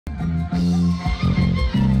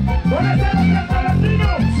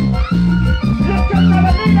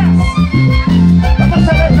Vamos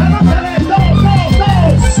a ver, todos.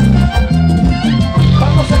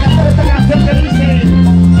 Vamos a cantar esta canción que dice: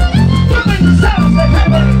 tú pensabas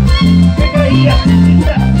dejarme, ¿qué creías,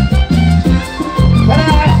 chiquita? Para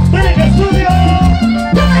Belen Estudio.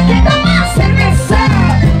 ¡Toma cerveza!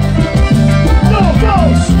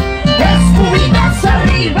 ¡Todos! ¡Espumitas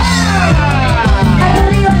arriba!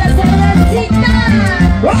 ¡Arriba la cervecita!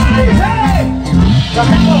 ¡Ay, hey!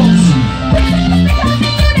 ¡Cantamos!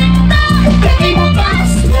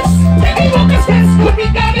 ¡Te equivocaste con mi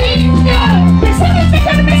cariño! ¡Pensabas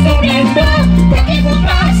dejarme sufriendo! ¡Te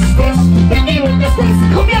equivocaste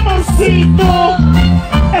con mi amorcito!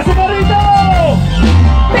 ¡Ese gorrito!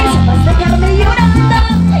 Pensabas dejarme llorando,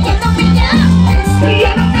 ya no me llames,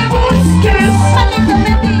 ¡Ya no me busques! maldito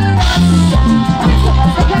mentiroso.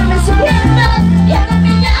 Pensabas dejarme sufriendo, ya no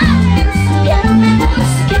me llames, ya no me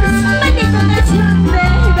busques, maldito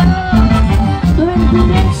traicionero. Tú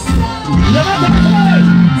entiendes. ¡Levántate!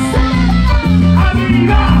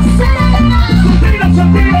 ¡Arriba!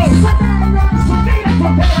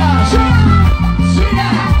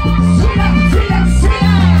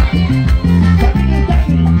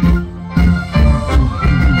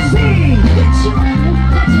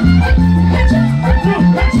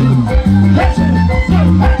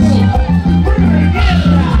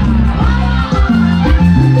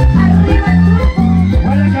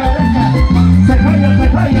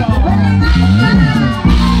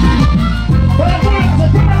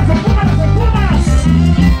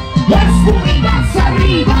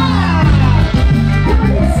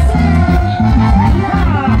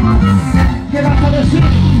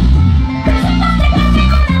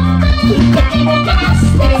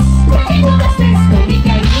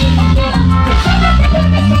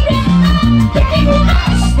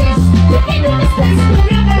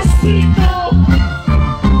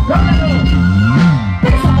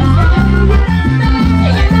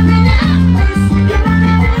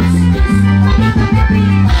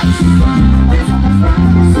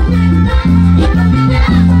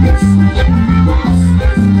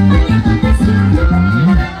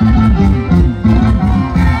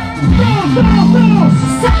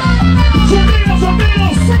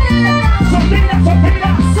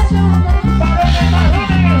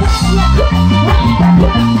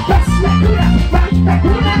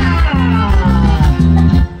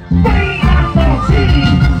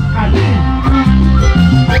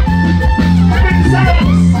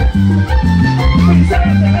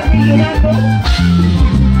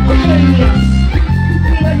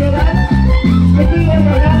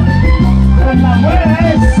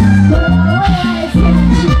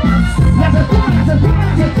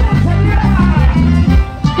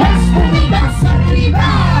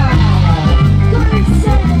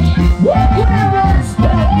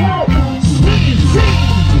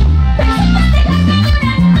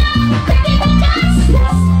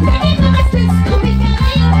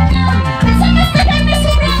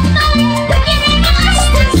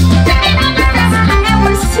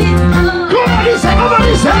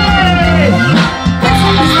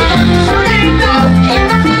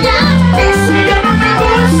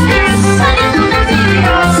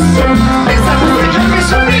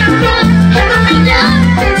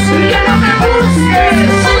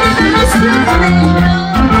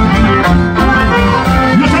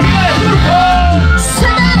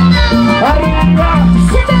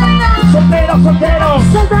 ¡Solteros!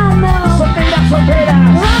 ¡Solteras!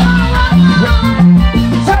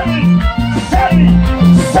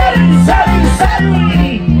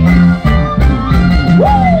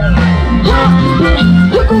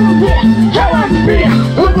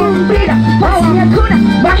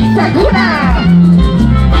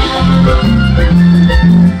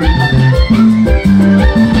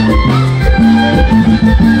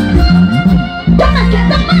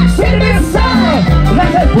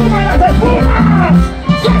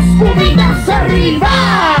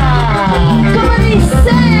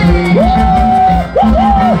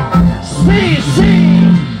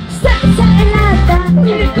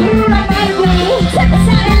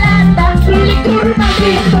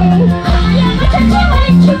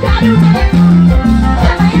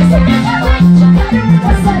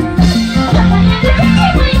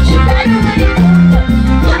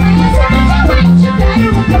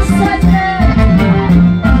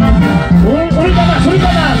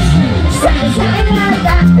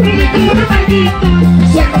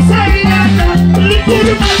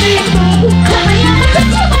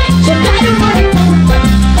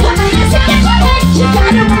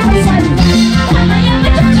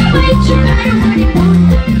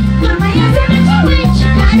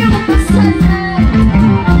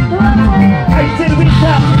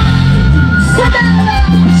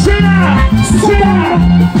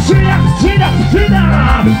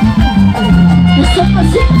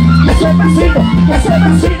 ese pasito, ese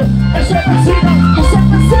pasito, ese pasito, ese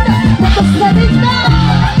pasito de tostadito.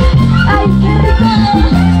 Ay, qué rico.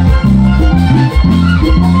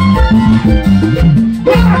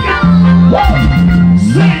 ven acá,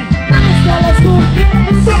 sí, ¿Dónde están las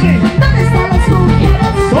mujeres? ¿dónde? ¿Dónde están las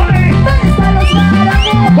mujeres? ¿Dónde? ¿Dónde están los varones?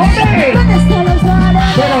 ¿Dónde? ¿Dónde están los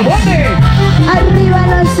varones? ¿Pero dónde? Arriba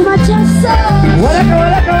los machazos. Guaraca,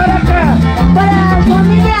 guaraca, guaraca. Para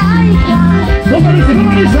familia Aica. ¿Cómo dice?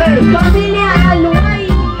 ¿Cómo dice? Familia Aluay.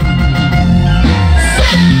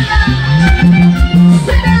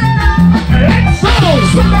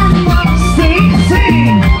 ¡Eso! Sí, sí.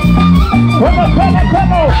 ¿Cómo?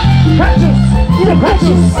 Hachos, you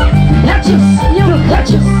hachos, hachos, you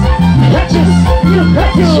hachos, hachos, you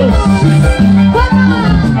hachos.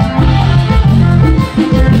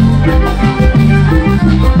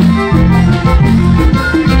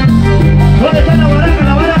 ¿Dónde está la baraca,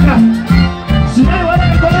 la baraca? Si no hay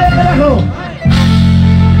baraca, ¿dónde hay carajo?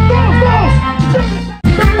 ¡Dos!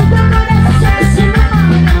 Tanto corazón se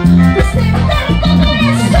enamora. Este tanto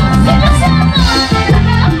corazón se nos ama. Un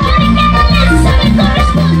amor que no le sabe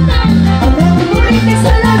corresponder. Un amor que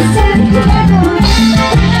solo se juega con él.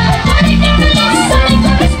 Un amor que no le sabe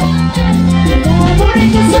corresponder. Un amor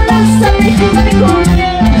que solo sabe jugar con él.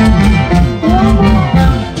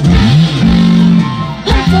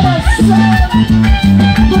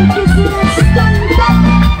 Porque serás tonta,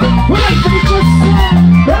 muy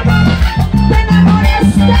dichosa, te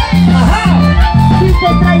enamoraste y te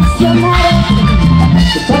traicionaron.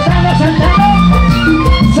 ¡Santano, Santano!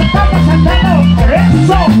 ¡Santano, Santano!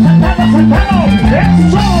 ¡Eso! ¡Santano, Santano!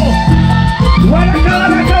 ¡Eso! ¡Guaraca,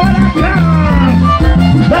 guaraca, guaraca!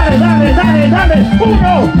 ¡Dale, dale, dale, dale! ¡1,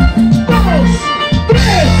 2, 3!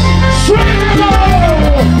 ¡Suéltalo!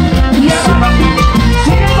 ¡Y ahora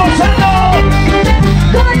sigue gozando!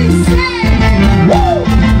 ¿Cómo dice?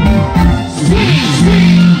 ¡Sí, sí!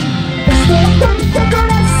 Este tonto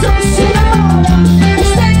corazón se enamora.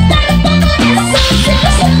 Este tonto corazón se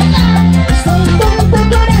ilusiona. Este tonto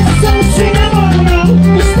corazón se enamora.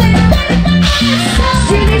 Este tonto corazón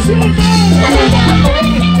 ¡Sí, disfruta! un amor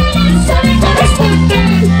que no le sabe corresponder.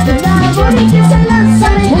 Un amor que solo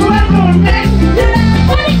sabe jugar con él. Un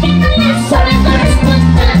amor que no le sabe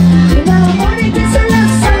corresponder. Un amor que solo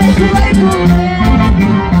sabe jugar con él.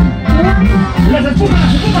 ¡Las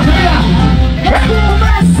espumas arriba!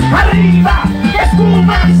 Espumas ¡Arriba!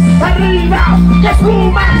 ¡Espumas arriba!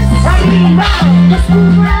 ¡Espumas arriba!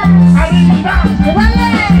 espumas. ¡Arriba! ¡Que vale!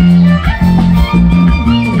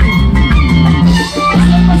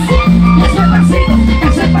 ¡Ese pasito!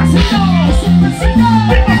 ¡Ese pasito!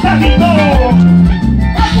 ¡Ven pasito!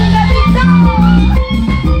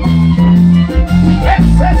 ¡Es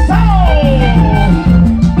eso!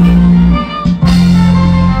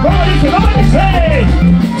 ¿Cómo dice? ¿Cómo dice?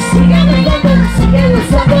 Sigue bailando, sigue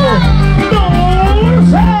gozando.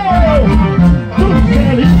 ¡Dulce! ¡Dulce,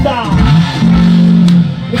 Nelinda!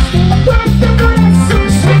 Este tonto corazón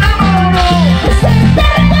se enamoró. Este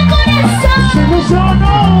tonto corazón ¡Se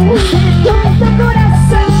emocionó! Este tonto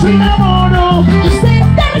corazón ¡Se enamoró! Este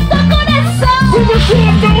tonto corazón ¡Se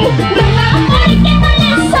emocionó! Un amor que no le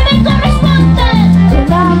sabe corresponder.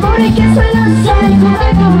 Un amor que solo sabe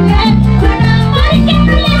jugar con él. Un amor que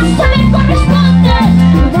no le sabe corresponder.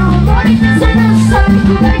 Un amor que solo sabe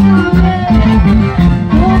jugar con él.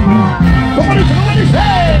 ¿Cómo dice? ¿Cómo dice?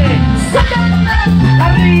 Sacando,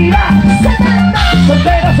 ¡Arriba! sacando,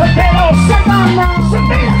 ¡Solteros, solteros! sacando.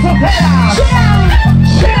 ¡Solteras, solteras!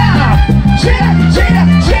 Chira,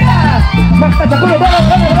 ¡Chira! ¡Basta, chaculo!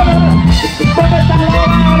 ¡Vamos! ¿Dónde están los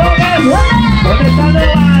varones? ¿Dónde están los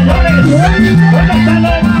varones? ¿Dónde están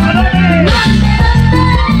los varones?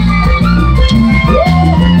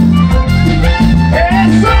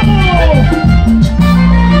 ¡Eso!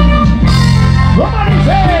 ¿Cómo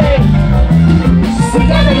dice?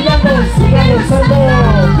 sigue bailando, sigue gozando.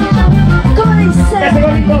 ¿Cómo dice? ¡Ese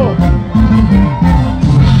bonito!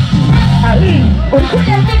 ¡Ahí!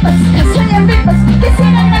 Orgullo de pipas, casualidad de pipas,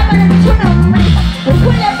 quisiera grabar en tu nombre.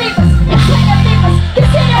 Orgullo de pipas, casualidad de pipas,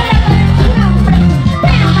 quisiera grabar en tu nombre.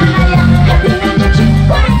 Pero manaya, a ti me han dicho,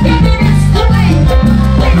 ¿por qué tienes tu vida?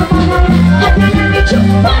 Pero manaya, a ti me han dicho,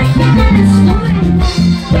 ¿por qué tienes tu vida?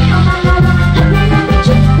 Pero manaya, a ti me han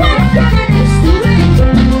dicho, ¿por qué tienes tu vida?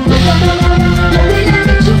 Pero manaya, a ti me han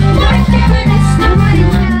dicho, ¿por qué tienes tu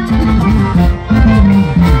vida?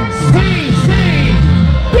 ¡Sí, sí!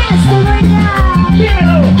 ¿Tienes tu dueña?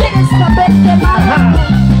 ¡Dímelo! ¿Tienes papel quemado?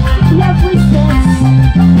 Ya fuiste,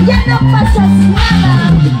 ya no pasas nada.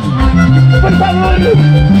 ¡Por favor!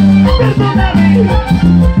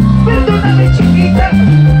 ¡Perdóname, chiquita!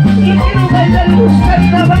 ¡Yo quiero bailar en los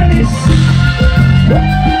carnavales!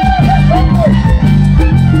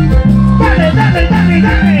 Dale, dale, dale,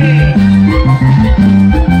 dale.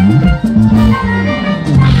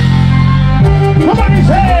 ¿Cómo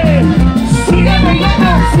dice? Sigue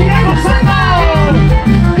bailando, sigue gozando.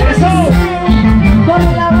 Eso. Por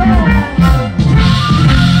la hueva.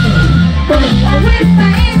 Por la hueva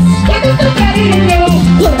es todo tu cariño.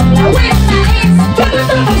 Por la hueva es todo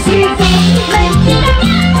tu besito. Mentira, mi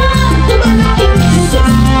amor, todo lo que dices.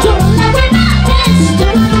 Por la hueva es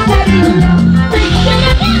todo tu cariño.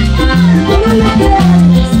 Mentira, mi amor, todo lo que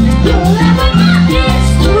haces. Por la hueva es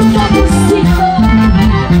todo tu besito.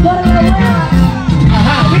 Por la hueva.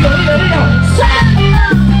 Ajá, digo, digo, digo.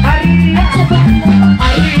 Arriba,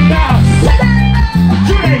 arriba.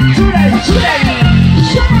 Chure, chure,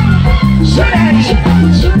 chure.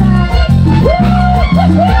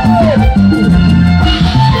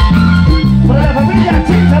 Para la familia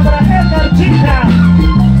Chincha, para Edgar Chincha.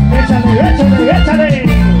 Échale, échale, échale.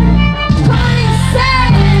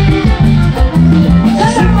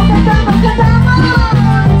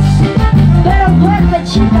 Pero fuerte,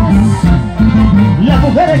 chicas. Las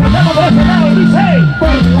mujeres que estamos por este lado, dice.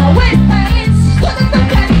 Por la vuelta es todo tu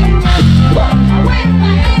cariño. Por la vuelta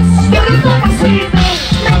es todo tu besito.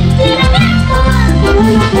 Mentira, mi amor, todo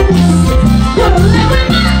lo que dices. Por la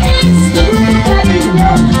vuelta es todo tu cariño.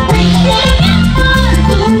 Mentira, mi amor,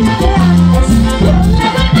 todo lo que haces. Por la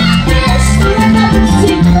vuelta es todo tu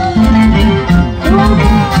besito.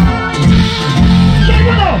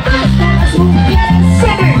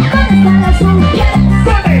 ¿Dónde están las mujeres? ¿Dónde están las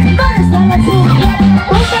mujeres? ¿Dónde están las mujeres?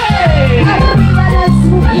 Arriba las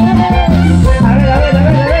mujeres. A ver, a ver, a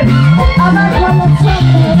ver, a ver. Abajo los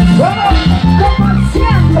hombres. ¿Cómo? Como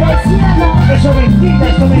siempre, cielo. Eso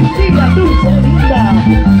mentira, Dulce, linda.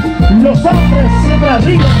 Los hombres siempre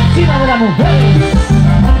arriba, encima de la mujer.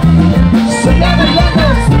 Sigue bailando,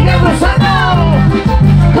 sigue gozando.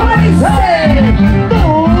 ¿Cómo dice?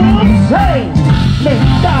 Dulce,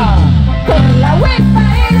 linda. Por la vuelta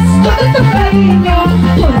es todo tu cariño.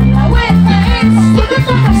 Por la vuelta es todo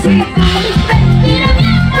tu besito. Mentira, mi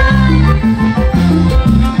amor.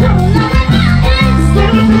 Por la vuelta es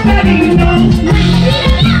todo tu cariño. Mentira,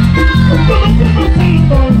 mi amor. Todo tu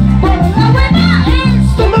besito. Por la vuelta es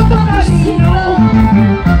todo tu besito.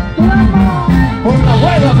 Por la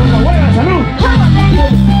hueva, salud.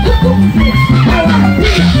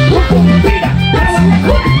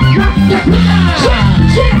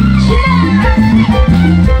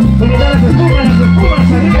 Porque da las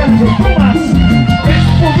espumas arriba, las espumas.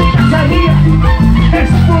 Espumitas arriba,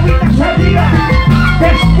 espumitas arriba,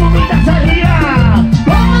 espumitas arriba.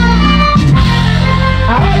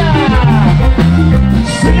 Ahora,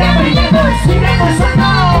 sigue bailando, sigue gozando.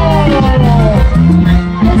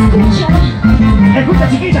 Escucha. Escucha,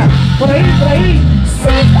 chiquita, por ahí, por ahí.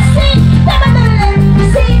 Sí, te va a doler.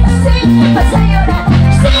 Sí, vas a llorar.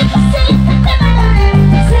 Sí, te va a doler.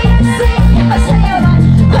 Sí, vas a llorar.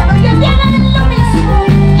 Cuando yo te haga lo mismo,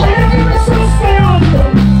 el mismo es este otro.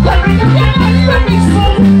 Cuando yo te haga lo mismo,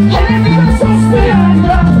 el mismo es este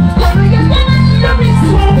otro. Cuando yo te haga lo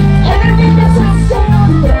mismo, el mismo es este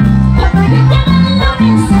otro. Cuando yo te haga lo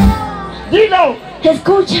mismo. Dilo.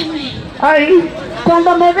 Escúchame. Ahí.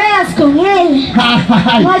 Cuando me veas con él,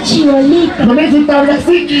 no chibolito. Con ese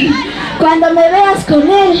tablaciki. Cuando me veas con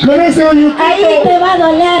él, Con ese hoyuquito. ahí te va a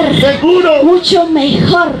doler. Seguro. Mucho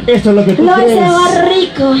mejor. Eso es lo que tú No crees. se va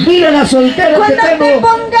rico. Mira la soltera que Cuando te tengo.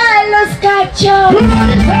 ponga los cachos. ¿Cómo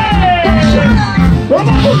dice?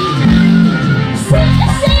 ¿Cómo? Sí,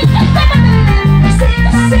 te va a doler.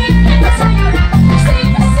 Sí, te vas a llorar. Sí,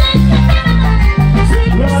 te va a doler. Sí,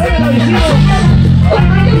 Lo haré en la visita.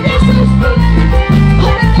 cuando yo te asustes,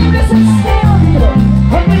 cuando te beses este otro.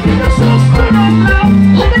 Cuando yo te sos con otro.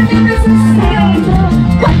 Cuando te beses este otro.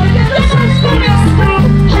 Cuando yo te sos con otro.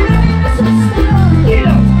 Cuando te beses este otro.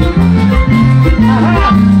 Dilo. Ajá.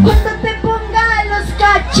 Cuando te ponga los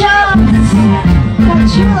cachos,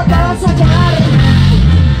 cachudo te vas a quedar.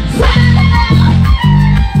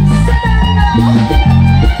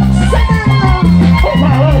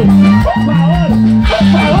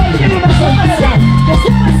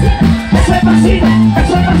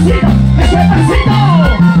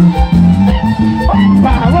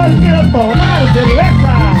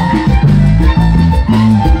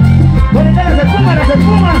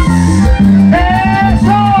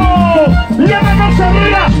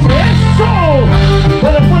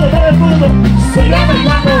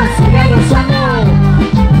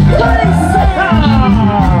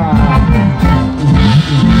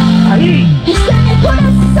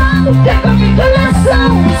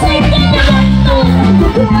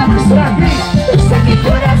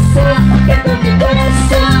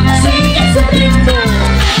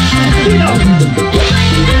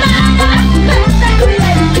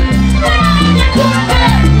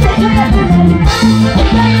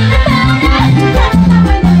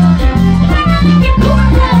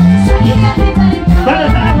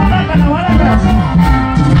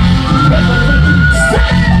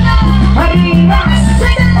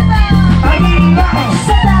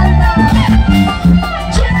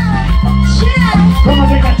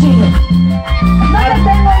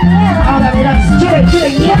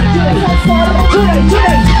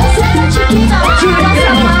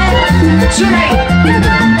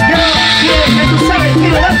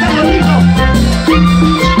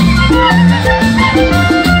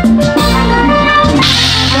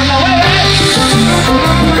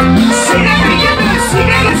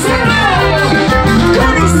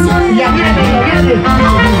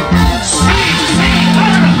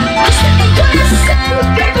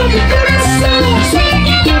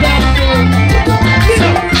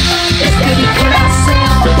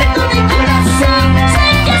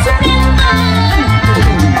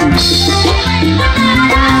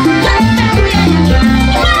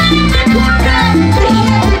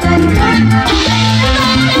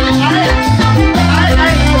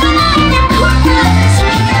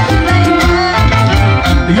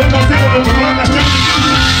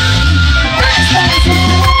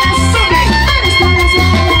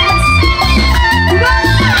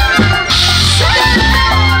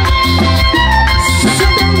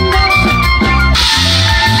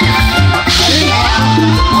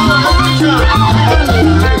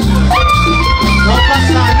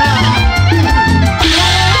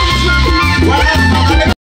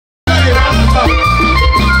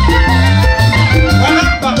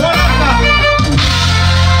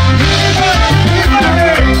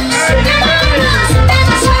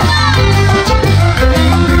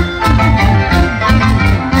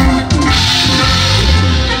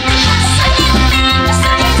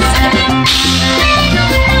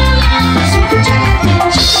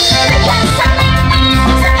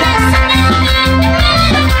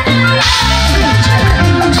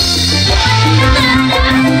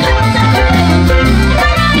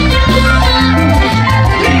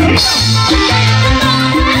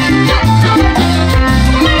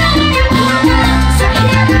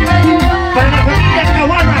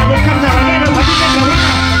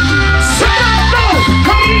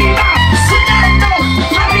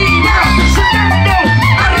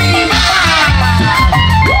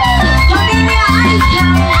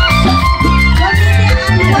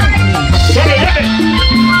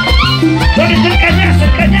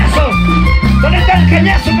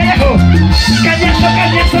 viejo. Cañazo,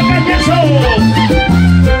 cañazo, cañazo.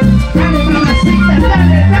 Dale, mamacita,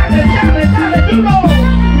 dale, dale, dale, dale, duro.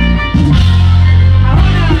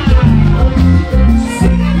 Ahora.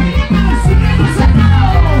 Sigamos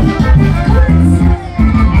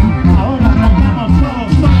ahora arrancamos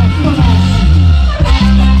todos.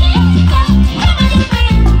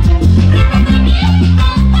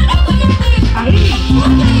 Ahí.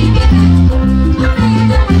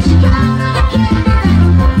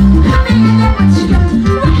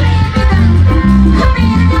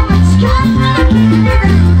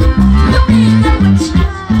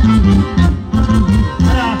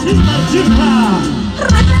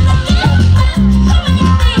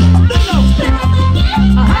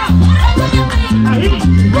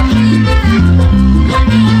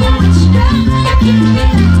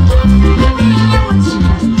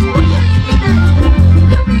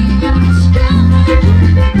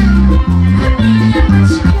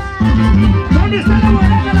 ¿Dónde está la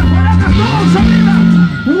guaraca? Las guaracas todos arriba.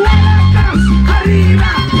 Guaracas arriba.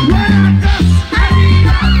 Guaracas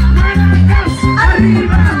arriba. Guaracas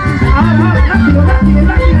arriba. Ahora, rápido, rápido,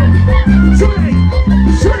 rápido. Chulay,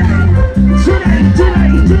 chulay, chulay,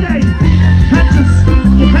 chulay, chulay. Hachos,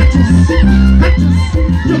 you hachos, hachos,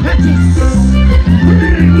 you hachos.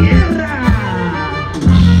 Tierra.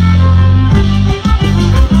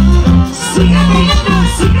 Sigamos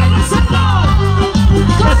hablando.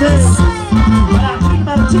 Para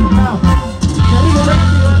arriba, chica. Arriba,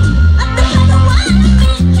 rápido.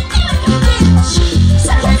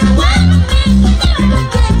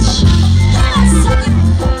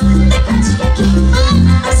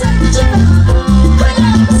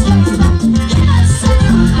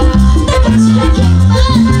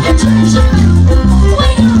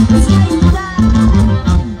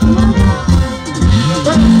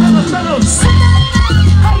 Todos.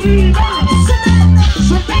 Arriba.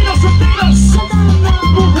 Solteros, solteros.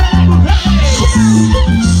 Mujeres, mujeres.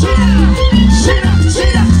 Chira,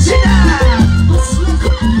 chira, chira.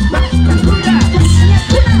 Basta cura.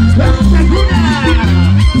 Basta cura.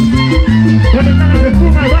 ¿Dónde están las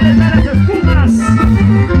espumas? ¿Dónde están las espumas?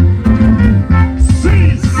 Sí,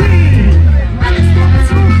 sí.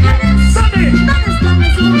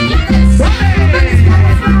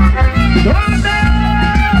 ¿Dónde? ¿Dónde?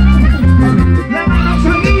 Las manos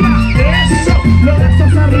arriba. Eso, los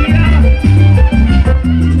brazos arriba.